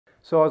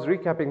So I was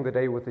recapping the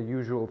day with the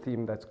usual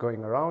theme that's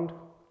going around,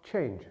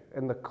 change,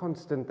 and the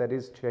constant that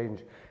is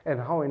change, and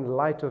how in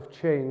light of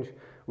change,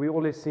 we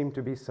always seem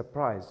to be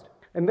surprised.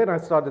 And then I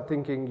started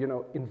thinking,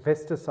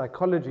 investor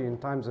psychology in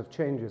times of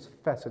change is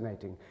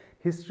fascinating.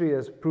 History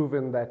has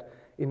proven that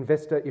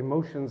investor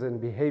emotions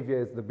and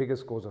behavior is the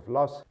biggest cause of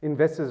loss.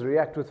 Investors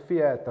react with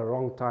fear at the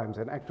wrong times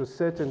and act with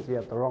certainty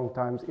at the wrong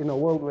times. In a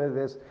world where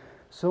there's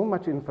so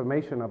much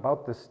information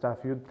about this stuff,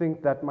 you'd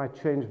think that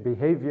might change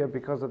behavior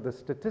because of the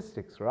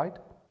statistics, right?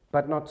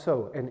 But not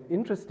so. And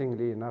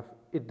interestingly enough,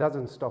 it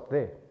doesn't stop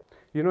there.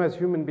 As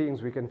human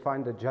beings, we can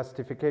find a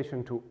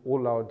justification to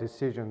all our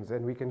decisions,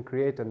 and we can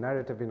create a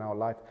narrative in our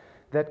life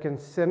that can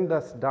send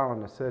us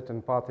down a certain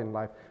path in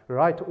life.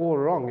 Right or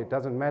wrong, it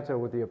doesn't matter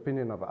with the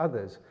opinion of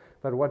others,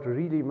 but what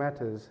really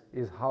matters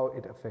is how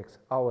it affects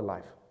our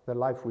life, the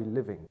life we're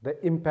living,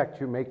 the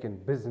impact you make in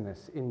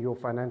business, in your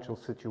financial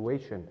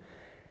situation.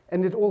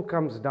 And it all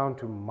comes down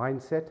to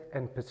mindset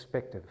and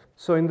perspective.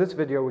 So in this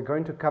video, we're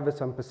going to cover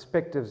some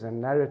perspectives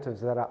and narratives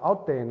that are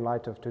out there in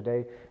light of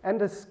today,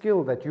 and a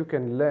skill that you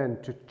can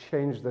learn to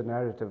change the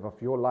narrative of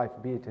your life,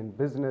 be it in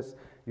business,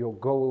 your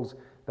goals,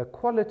 the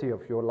quality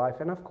of your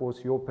life, and of course,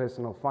 your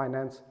personal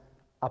finance.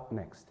 Up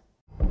next.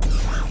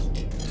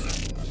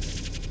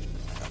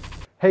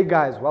 Hey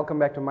guys, welcome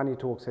back to Money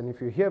Talks. And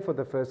if you're here for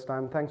the first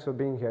time, thanks for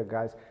being here,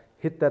 guys.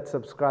 Hit that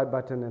subscribe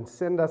button and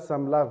send us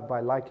some love by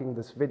liking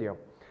this video.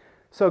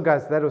 So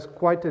guys, that was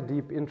quite a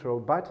deep intro,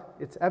 but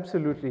it's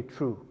absolutely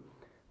true.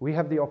 We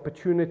have the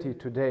opportunity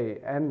today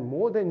and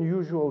more than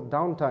usual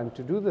downtime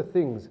to do the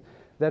things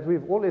that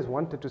we've always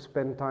wanted to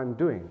spend time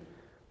doing.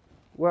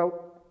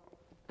 Well,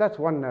 that's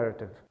one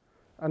narrative.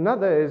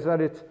 Another is that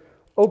it's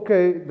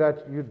okay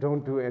that you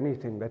don't do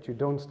anything, that you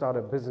don't start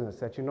a business,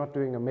 that you're not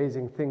doing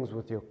amazing things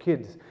with your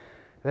kids,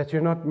 that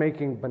you're not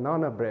making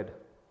banana bread.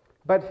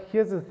 But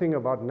here's the thing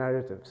about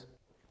narratives.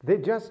 They're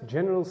just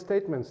general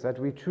statements that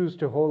we choose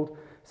to hold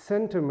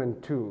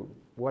sentiment to.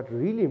 What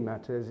really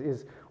matters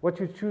is what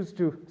you choose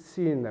to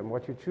see in them,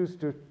 what you choose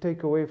to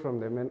take away from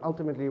them, and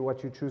ultimately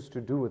what you choose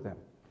to do with them.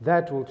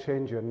 That will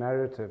change your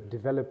narrative,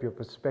 develop your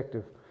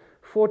perspective,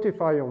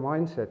 fortify your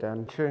mindset,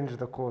 and change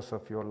the course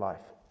of your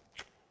life.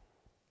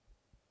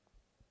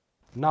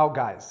 Now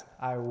guys,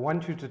 I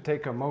want you to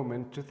take a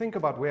moment to think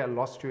about where I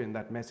lost you in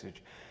that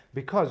message,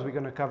 because we're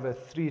going to cover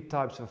 3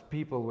 types of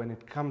people when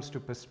it comes to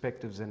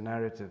perspectives and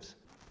narratives.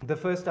 The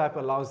first type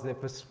allows their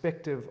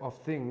perspective of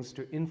things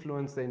to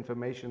influence the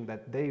information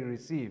that they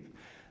receive.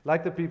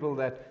 Like the people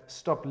that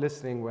stopped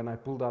listening when I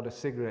pulled out a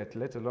cigarette,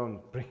 let alone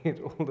bring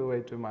it all the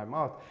way to my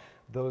mouth.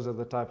 Those are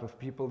the type of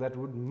people that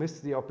would miss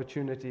the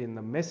opportunity in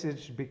the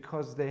message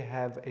because they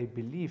have a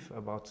belief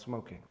about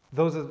smoking.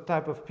 Those are the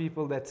type of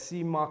people that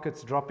see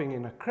markets dropping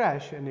in a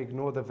crash and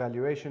ignore the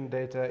valuation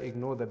data,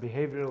 ignore the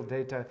behavioral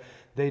data.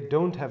 They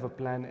don't have a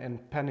plan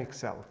and panic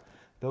sell.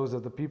 Those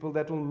are the people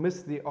that will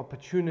miss the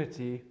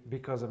opportunity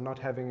because of not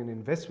having an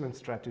investment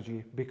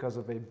strategy, because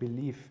of a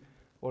belief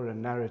or a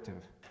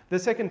narrative. The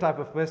second type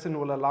of person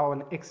will allow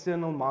an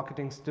external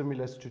marketing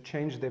stimulus to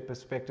change their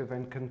perspective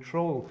and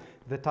control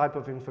the type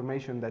of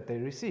information that they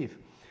receive.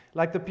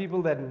 Like the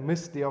people that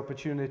miss the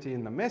opportunity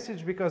in the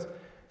message because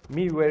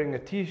me wearing a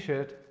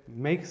t-shirt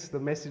makes the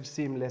message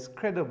seem less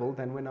credible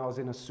than when I was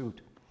in a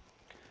suit.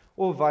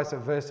 Or vice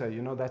versa,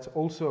 that's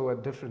also a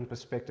different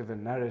perspective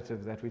and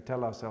narrative that we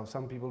tell ourselves.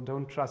 Some people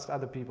don't trust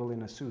other people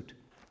in a suit.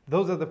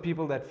 Those are the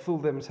people that fill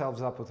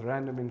themselves up with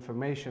random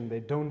information. They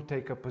don't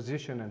take a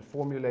position and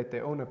formulate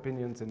their own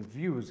opinions and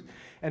views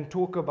and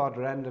talk about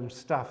random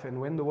stuff.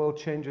 And when the world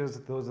changes,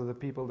 those are the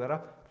people that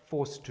are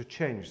forced to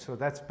change. So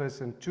that's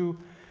person 2.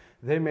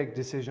 They make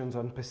decisions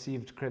on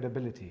perceived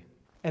credibility.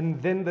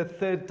 And then the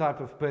third type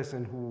of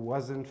person who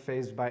wasn't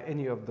fazed by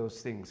any of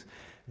those things.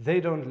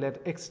 They don't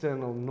let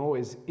external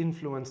noise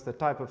influence the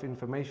type of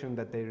information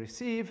that they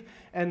receive,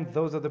 and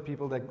those are the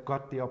people that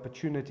got the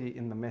opportunity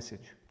in the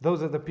message.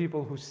 Those are the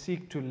people who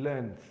seek to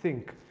learn,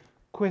 think,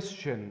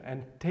 question,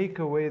 and take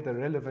away the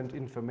relevant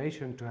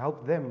information to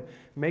help them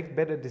make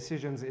better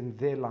decisions in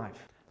their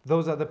life.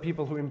 Those are the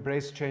people who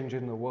embrace change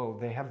in the world.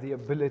 They have the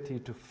ability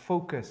to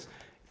focus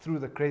through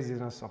the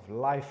craziness of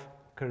life,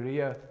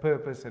 career,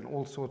 purpose, and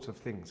all sorts of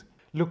things.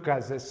 Look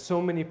guys, there's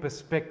so many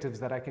perspectives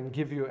that I can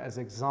give you as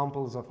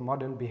examples of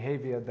modern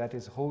behavior that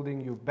is holding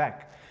you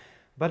back.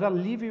 But I'll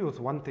leave you with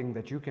one thing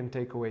that you can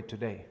take away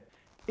today.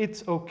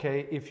 It's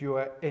okay if you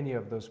are any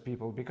of those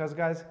people, because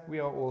guys, we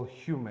are all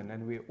human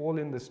and we're all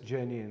in this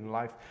journey in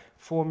life,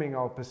 forming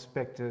our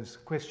perspectives,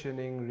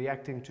 questioning,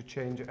 reacting to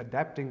change,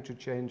 adapting to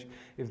change,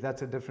 if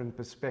that's a different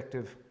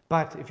perspective.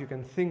 But if you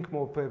can think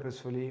more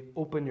purposefully,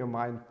 open your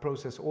mind,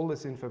 process all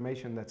this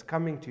information that's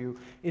coming to you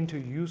into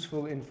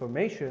useful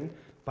information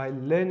by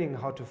learning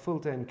how to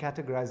filter and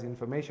categorize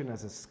information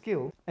as a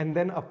skill, and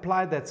then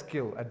apply that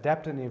skill,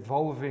 adapt an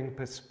evolving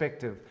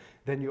perspective,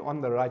 then you're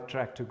on the right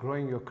track to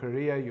growing your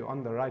career, you're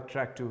on the right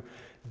track to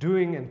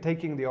doing and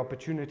taking the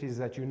opportunities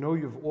that you know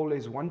you've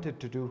always wanted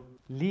to do.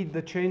 lead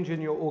the change in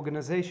your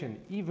organization,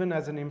 even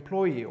as an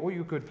employee, or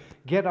you could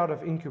get out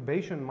of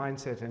incubation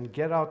mindset and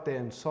get out there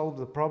and solve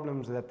the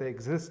problems that they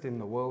exist in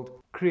the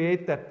world.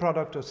 Create that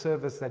product or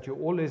service that you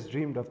always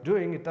dreamed of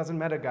doing. It doesn't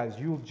matter, guys.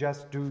 You'll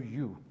just do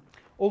you.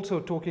 Also,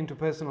 talking to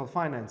personal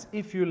finance.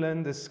 If you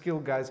learn this skill,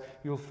 guys,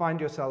 you'll find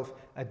yourself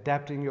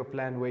adapting your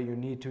plan where you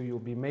need to. You'll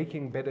be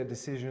making better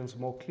decisions,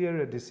 more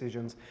clearer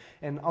decisions,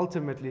 and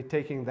ultimately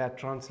taking that,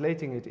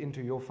 translating it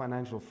into your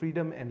financial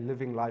freedom and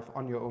living life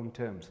on your own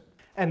terms.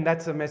 And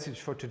that's the message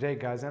for today,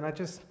 guys. And I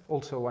just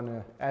also want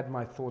to add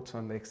my thoughts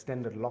on the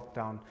extended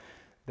lockdown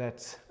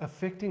that's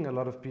affecting a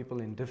lot of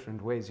people in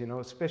different ways, you know,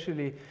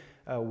 especially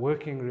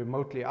working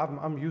remotely.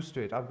 I'm used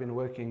to it. I've been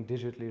working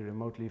digitally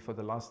remotely for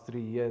the last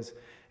 3 years,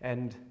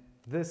 and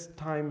this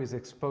time is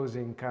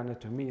exposing kind of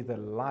to me the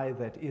lie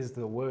that is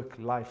the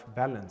work-life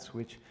balance,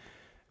 which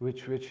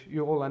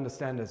you all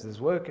understand as there's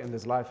work and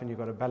there's life and you've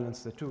got to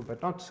balance the two,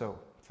 but not so.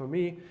 For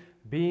me,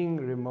 being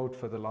remote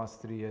for the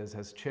last 3 years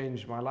has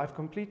changed my life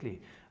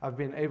completely. I've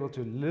been able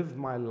to live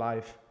my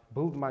life,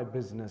 build my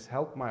business,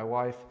 help my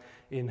wife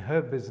in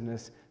her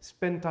business,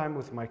 spend time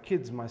with my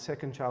kids. My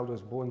second child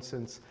was born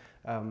since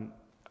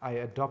I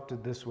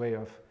adopted this way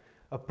of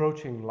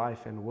approaching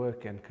life and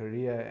work and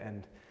career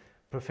and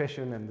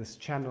profession and this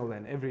channel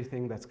and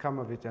everything that's come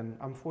of it. And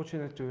I'm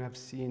fortunate to have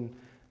seen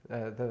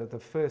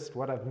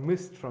what I've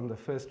missed from the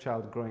first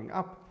child growing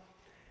up.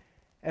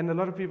 And a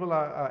lot of people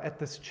are at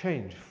this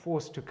change,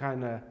 forced to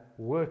kind of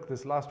work.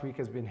 This last week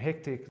has been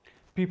hectic.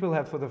 People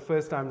have for the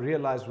first time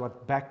realized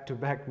what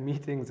back-to-back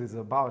meetings is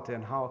about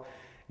and how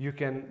you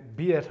can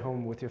be at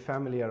home with your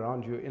family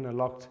around you in a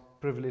locked,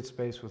 privileged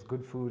space with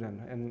good food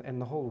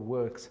and the whole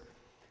works.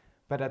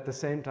 But at the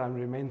same time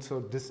remain so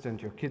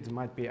distant. Your kids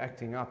might be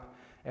acting up.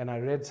 And I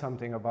read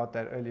something about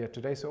that earlier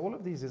today. So all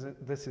of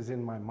this is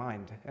in my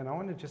mind. And I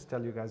want to just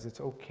tell you guys it's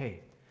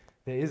okay.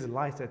 There is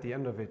light at the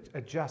end of it.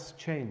 Adjust,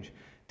 change.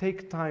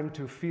 Take time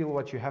to feel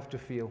what you have to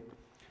feel.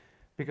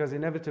 Because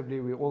inevitably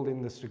we're all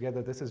in this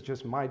together. This is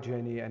just my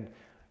journey, and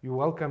you're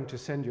welcome to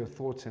send your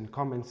thoughts and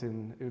comments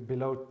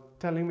below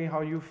telling me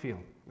how you feel.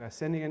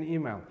 Sending an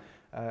email,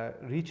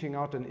 reaching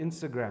out on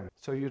Instagram.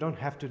 So you don't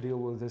have to deal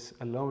with this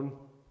alone.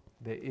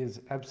 There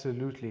is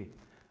absolutely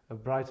a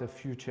brighter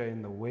future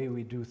in the way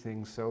we do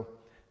things. So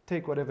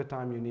take whatever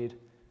time you need,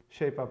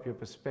 shape up your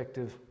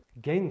perspective,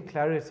 gain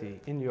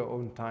clarity in your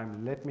own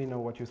time. Let me know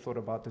what you thought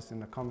about this in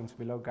the comments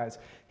below, guys.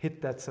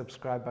 Hit that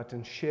subscribe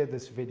button, share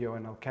this video,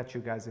 and I'll catch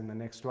you guys in the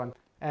next one.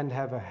 And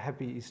have a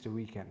happy Easter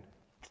weekend.